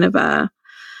be kind of a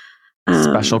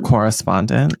special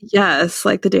correspondent. Yes,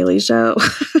 like the Daily Show.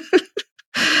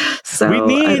 So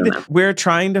we're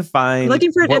trying to find,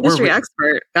 looking for an industry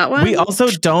expert. Got one? We also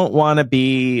don't want to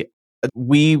be,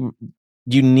 we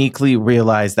uniquely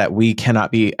realize that we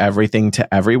cannot be everything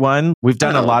to everyone. We've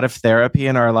done a lot of therapy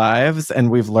in our lives, and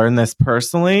we've learned this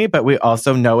personally, but we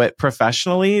also know it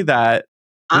professionally that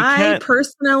I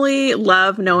personally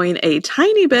love knowing a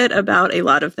tiny bit about a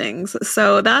lot of things.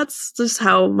 So that's just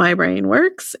how my brain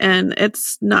works, and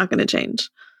it's not going to change.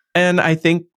 And I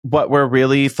think what we're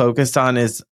really focused on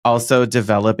is also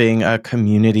developing a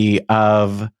community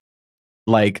of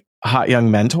like hot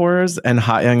young mentors and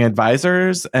hot young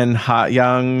advisors and hot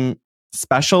young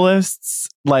specialists,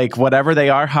 like whatever they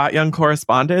are, hot young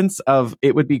correspondents of,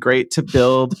 it would be great to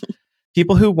build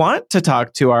people who want to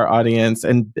talk to our audience.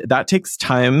 And that takes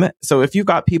time. So if you've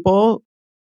got people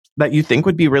that you think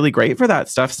would be really great for that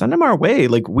stuff, send them our way.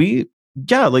 We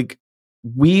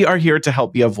are here to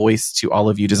help be a voice to all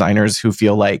of you designers who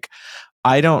feel like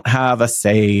I don't have a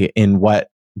say in what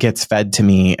gets fed to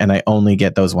me and I only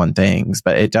get those one things.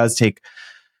 But it does take,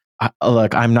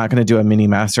 look, I'm not going to do a mini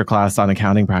masterclass on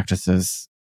accounting practices.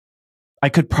 I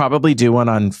could probably do one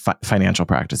on financial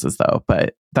practices though,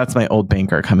 but that's my old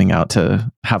banker coming out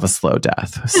to have a slow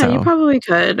death. Yeah, you probably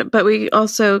could, but we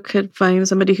also could find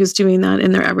somebody who's doing that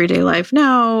in their everyday life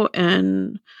now,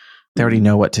 and they already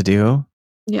know what to do.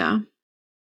 Yeah.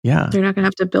 Yeah. They're not going to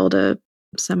have to build a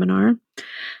seminar.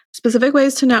 Specific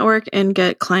ways to network and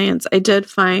get clients. I did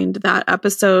find that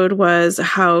episode was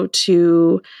how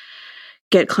to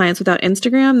get clients without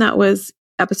Instagram. That was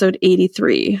episode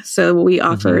 83. So we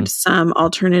offered some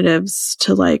alternatives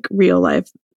to like real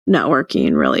life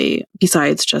networking, really,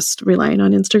 besides just relying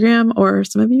on Instagram, or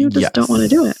some of you just don't want to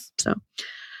do it. So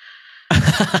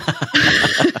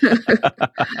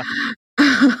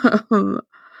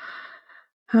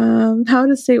how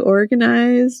to stay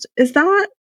organized. Is that,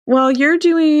 well, you're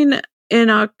doing in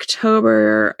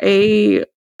October a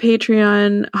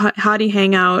Patreon Hottie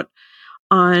hangout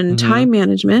on time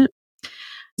management.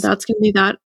 That's going to be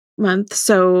that month.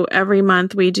 So every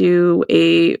month we do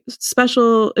a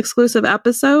special exclusive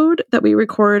episode that we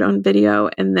record on video.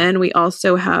 And then we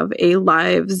also have a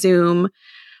live Zoom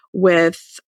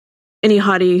with any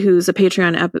hottie who's a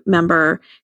Patreon member,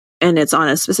 and it's on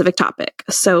a specific topic.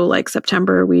 So like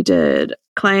September, we did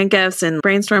client gifts and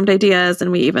brainstormed ideas,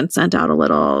 and we even sent out a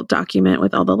little document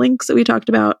with all the links that we talked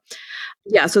about.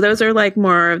 Yeah, so those are like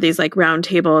more of these like round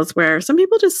tables where some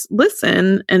people just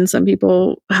listen and some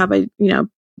people have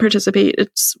participate.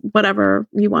 It's whatever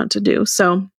you want to do.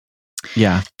 So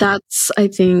yeah, that's, I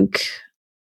think,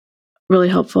 really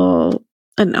helpful.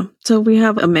 I don't know. So we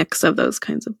have a mix of those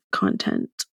kinds of content.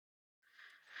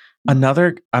 I'm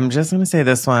just going to say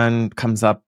this one comes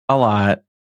up a lot,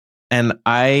 and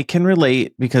I can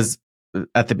relate because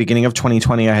at the beginning of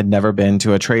 2020, I had never been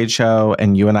to a trade show,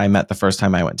 and you and I met the first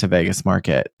time I went to Vegas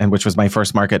Market, and which was my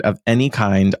first market of any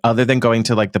kind other than going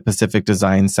to like the Pacific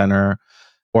Design Center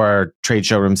or trade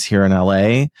showrooms here in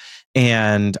LA.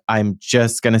 And I'm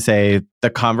just going to say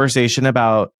the conversation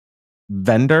about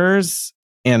vendors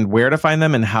and where to find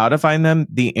them and how to find them,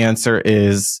 the answer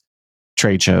is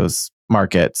trade shows,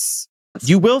 markets.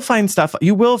 You will find stuff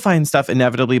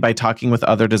inevitably by talking with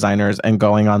other designers and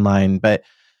going online, but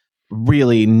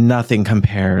really nothing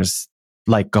compares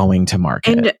like going to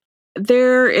market. And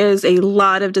there is a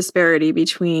lot of disparity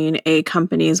between a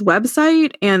company's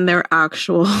website and their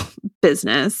actual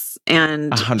business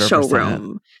and 100%.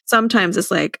 showroom. Sometimes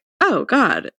it's like, oh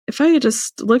God, if I had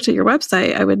just looked at your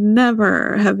website, I would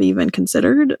never have even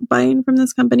considered buying from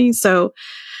this company. So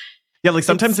yeah, like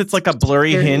sometimes it's like a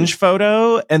blurry Hinge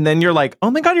photo, and then you're like, oh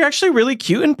my God, you're actually really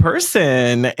cute in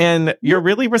person and you're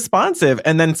really responsive.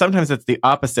 And then sometimes it's the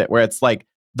opposite, where it's like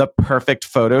the perfect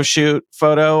photo shoot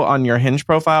photo on your Hinge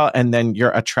profile, and then you're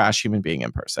a trash human being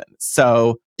in person.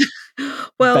 So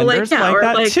well, vendors like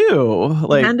that too.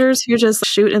 Like vendors who just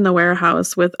shoot in the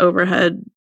warehouse with overhead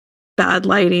bad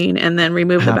lighting and then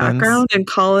remove the background and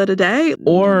call it a day.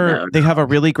 Or they have a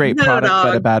really great product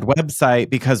but a bad website,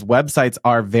 because websites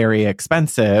are very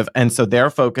expensive. And so they're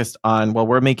focused on, well,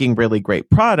 we're making really great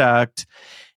product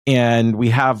and we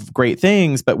have great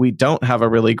things, but we don't have a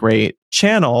really great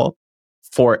channel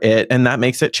for it. And that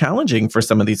makes it challenging for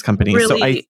some of these companies.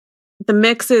 Really, the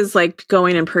mix is like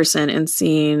going in person and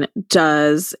seeing,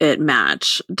 does it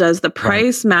match? Does the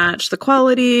price match the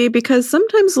quality? Because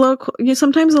sometimes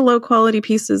sometimes a low quality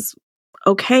piece is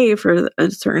okay for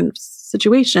a certain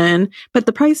situation, but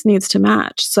the price needs to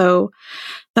match. So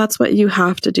that's what you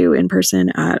have to do in person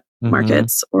at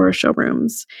markets or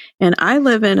showrooms. And I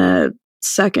live in a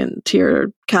second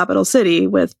tier capital city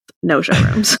with no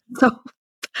showrooms. So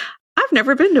I've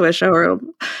never been to a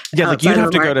showroom. Yeah, like you'd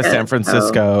have to go to San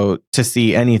Francisco to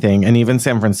see anything. And even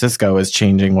San Francisco is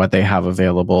changing what they have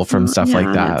available from stuff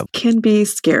like that. It can be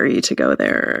scary to go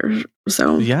there.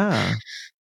 So yeah.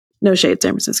 No shade,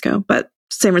 San Francisco, but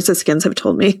San Franciscans have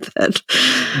told me that.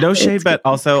 No shade, but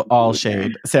also all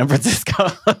shade, San Francisco.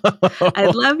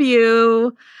 I love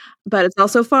you, but it's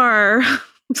also far.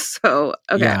 So,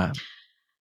 okay. Yeah.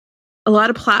 A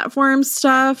lot of platform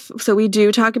stuff. So we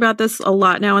do talk about this a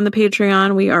lot now on the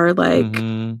Patreon. We are like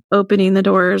opening the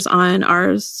doors on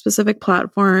our specific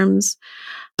platforms.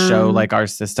 Show like our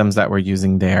systems that we're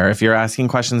using there. If you're asking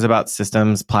questions about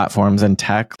systems, platforms, and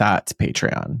tech, that's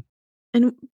Patreon.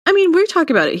 And I mean, we talk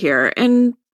about it here.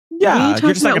 And yeah,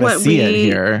 you're just not going to see it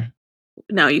here.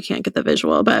 No, you can't get the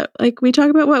visual, but like we talk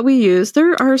about what we use.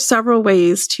 There are several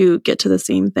ways to get to the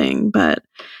same thing, but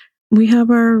we have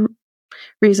our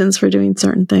reasons for doing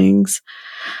certain things.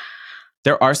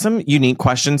 There are some unique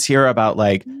questions here about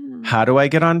like, how do I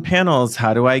get on panels?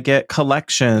 How do I get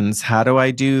collections? How do I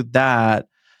do that?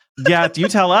 Yeah, you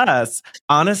tell us.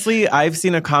 Honestly, I've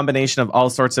seen a combination of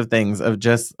all sorts of things of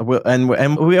just, and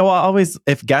we will always,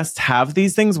 if guests have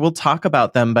these things, we'll talk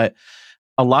about them. But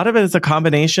a lot of it is a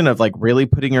combination of like really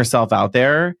putting yourself out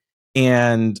there.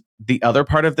 And the other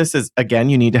part of this is, again,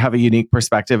 you need to have a unique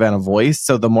perspective and a voice.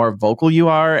 So the more vocal you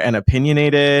are and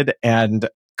opinionated and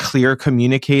clear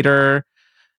communicator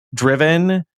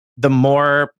driven, the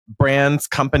more brands,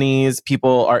 companies,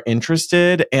 people are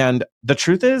interested. And the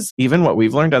truth is, even what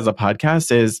we've learned as a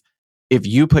podcast is if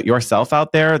you put yourself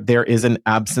out there, there is an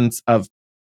absence of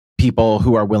people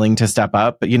who are willing to step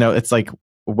up. But, you know, it's like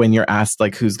when you're asked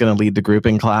like who's going to lead the group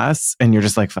in class and you're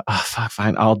just like, oh, fuck,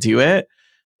 fine, I'll do it.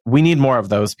 We need more of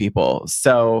those people.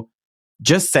 So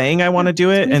just saying I want to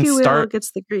do it and start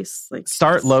gets the grease. Like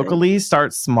start locally,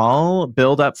 start small,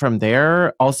 build up from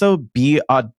there. Also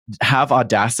have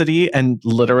audacity and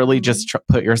literally just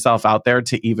put yourself out there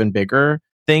to even bigger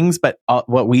things. But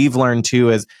what we've learned too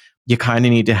is you kind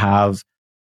of need to have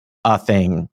a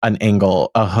thing, an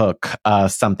angle, a hook,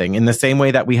 something. In the same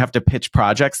way that we have to pitch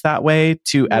projects that way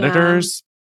to editors.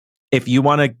 If you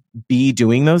want to be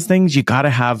doing those things, you got to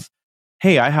have,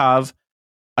 hey, I have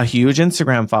a huge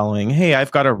Instagram following. Hey,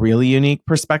 I've got a really unique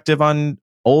perspective on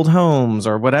old homes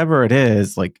or whatever it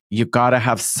is. Like you got to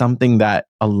have something that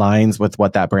aligns with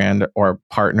what that brand or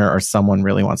partner or someone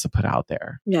really wants to put out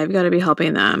there. Yeah, I've got to be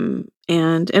helping them.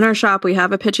 And in our shop, we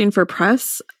have a pitching for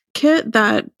press kit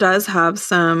that does have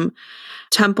some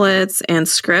templates and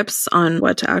scripts on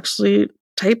what to actually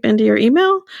type into your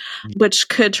email, which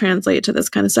could translate to this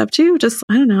kind of stuff too. Just,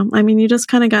 I don't know. I mean, you just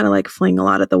kind of got to like fling a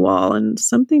lot at the wall and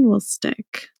something will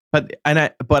stick. But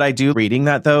I do reading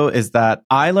that though, is that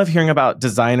I love hearing about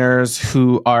designers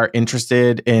who are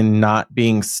interested in not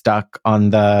being stuck on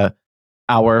the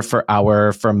hour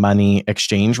for money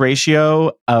exchange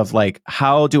ratio of like,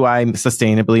 how do I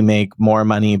sustainably make more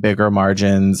money, bigger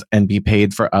margins, and be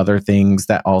paid for other things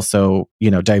that also,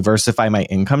 you know, diversify my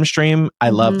income stream. I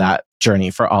love that journey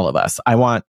for all of us. I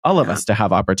want all of us to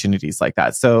have opportunities like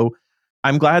that. So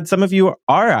I'm glad some of you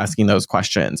are asking those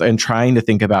questions and trying to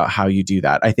think about how you do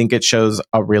that. I think it shows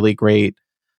a really great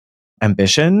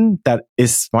ambition that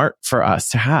is smart for us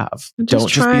to have. Don't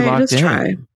just be locked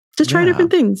in. Just try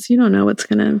different things. You don't know what's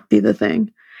going to be the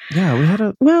thing. Yeah, we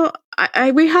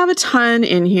had we have a ton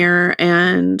in here,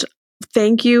 and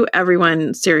thank you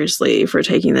everyone seriously for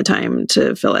taking the time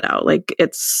to fill it out. Like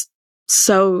it's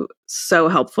so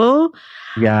helpful.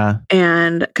 Yeah.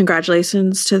 And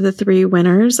congratulations to the 3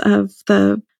 winners of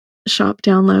the shop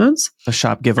downloads. The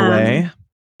shop giveaway.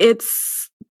 It's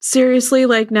seriously,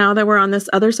 like now that we're on this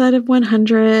other side of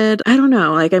 100, I don't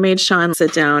know, like I made Sean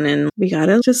sit down and we got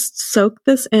to just soak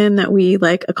this in that we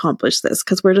like accomplished this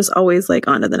because we're just always like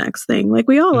on to the next thing. Like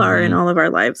we all are in all of our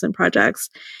lives and projects.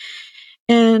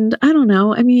 And I don't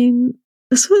know. I mean,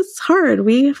 this was hard.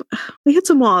 We hit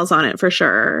some walls on it for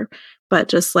sure. But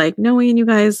just like knowing you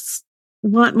guys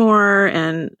want more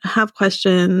and have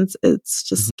questions, it's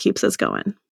just keeps us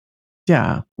going.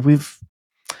 Yeah.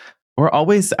 We're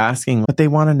always asking what they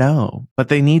want to know, but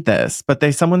they need this, but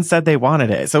someone said they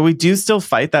wanted it. So we do still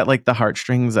fight that, like the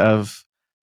heartstrings of,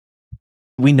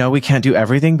 we know we can't do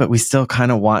everything, but we still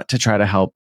kind of want to try to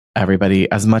help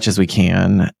everybody as much as we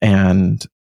can. And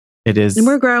It is. And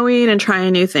we're growing and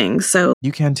trying new things. So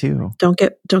you can too. Don't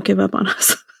give up on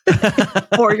us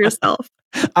or yourself.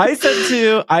 I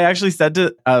actually said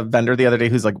to a vendor the other day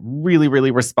who's like really,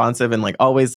 really responsive and like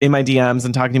always in my DMs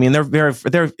and talking to me. And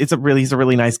he's a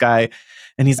really nice guy.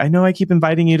 And I know I keep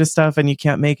inviting you to stuff and you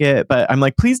can't make it, but I'm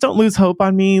like, please don't lose hope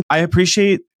on me. I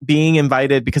appreciate being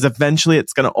invited because eventually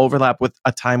it's going to overlap with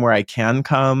a time where I can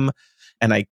come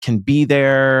and I can be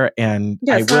there and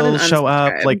I will show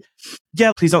up. Like,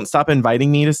 yeah, please don't stop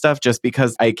inviting me to stuff just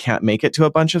because I can't make it to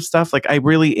a bunch of stuff. Like, I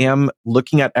really am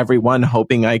looking at everyone,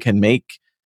 hoping I can make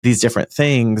these different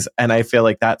things. And I feel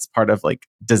like that's part of like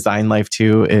design life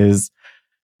too, is,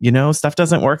 stuff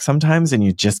doesn't work sometimes and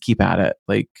you just keep at it.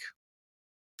 Like,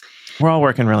 we're all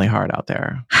working really hard out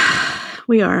there.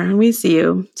 We are, and we see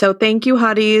you. So thank you,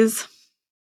 Hotties.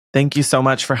 Thank you so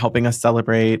much for helping us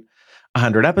celebrate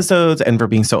 100 episodes and for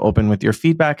being so open with your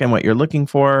feedback and what you're looking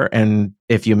for. And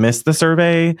if you missed the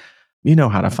survey, you know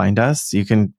how to find us. You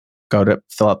can go to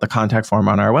fill out the contact form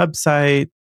on our website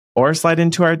or slide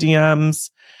into our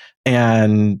DMs,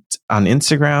 and on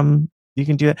Instagram, you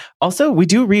can do it. Also, we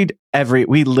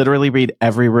literally read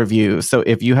every review. So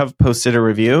if you have posted a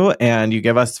review and you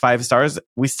give us 5 stars,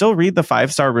 we still read the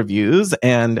 5-star reviews.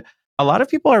 And a lot of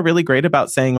people are really great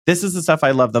about saying, this is the stuff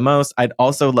I love the most. I'd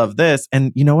also love this.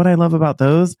 And you know what I love about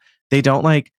those? They don't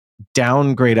like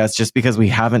downgrade us just because we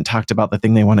haven't talked about the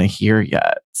thing they want to hear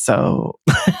yet. So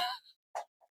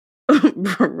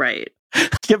right.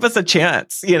 Give us a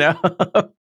chance,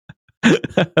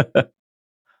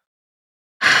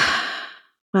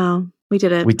 Well, we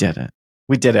did it. We did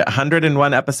it.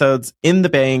 101 episodes in the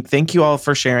bank. Thank you all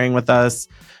for sharing with us.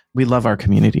 We love our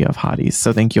community of hotties.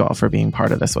 So thank you all for being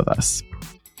part of this with us.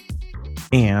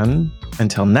 And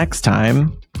until next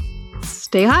time,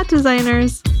 stay hot,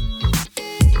 designers.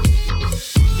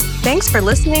 Thanks for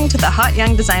listening to the Hot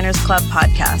Young Designers Club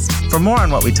podcast. For more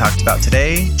on what we talked about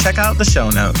today, check out the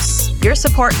show notes. Your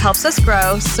support helps us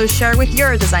grow, so share with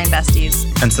your design besties.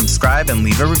 And subscribe and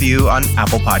leave a review on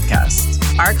Apple Podcasts.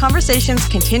 Our conversations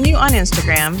continue on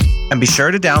Instagram. And be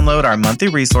sure to download our monthly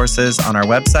resources on our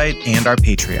website and our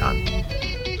Patreon.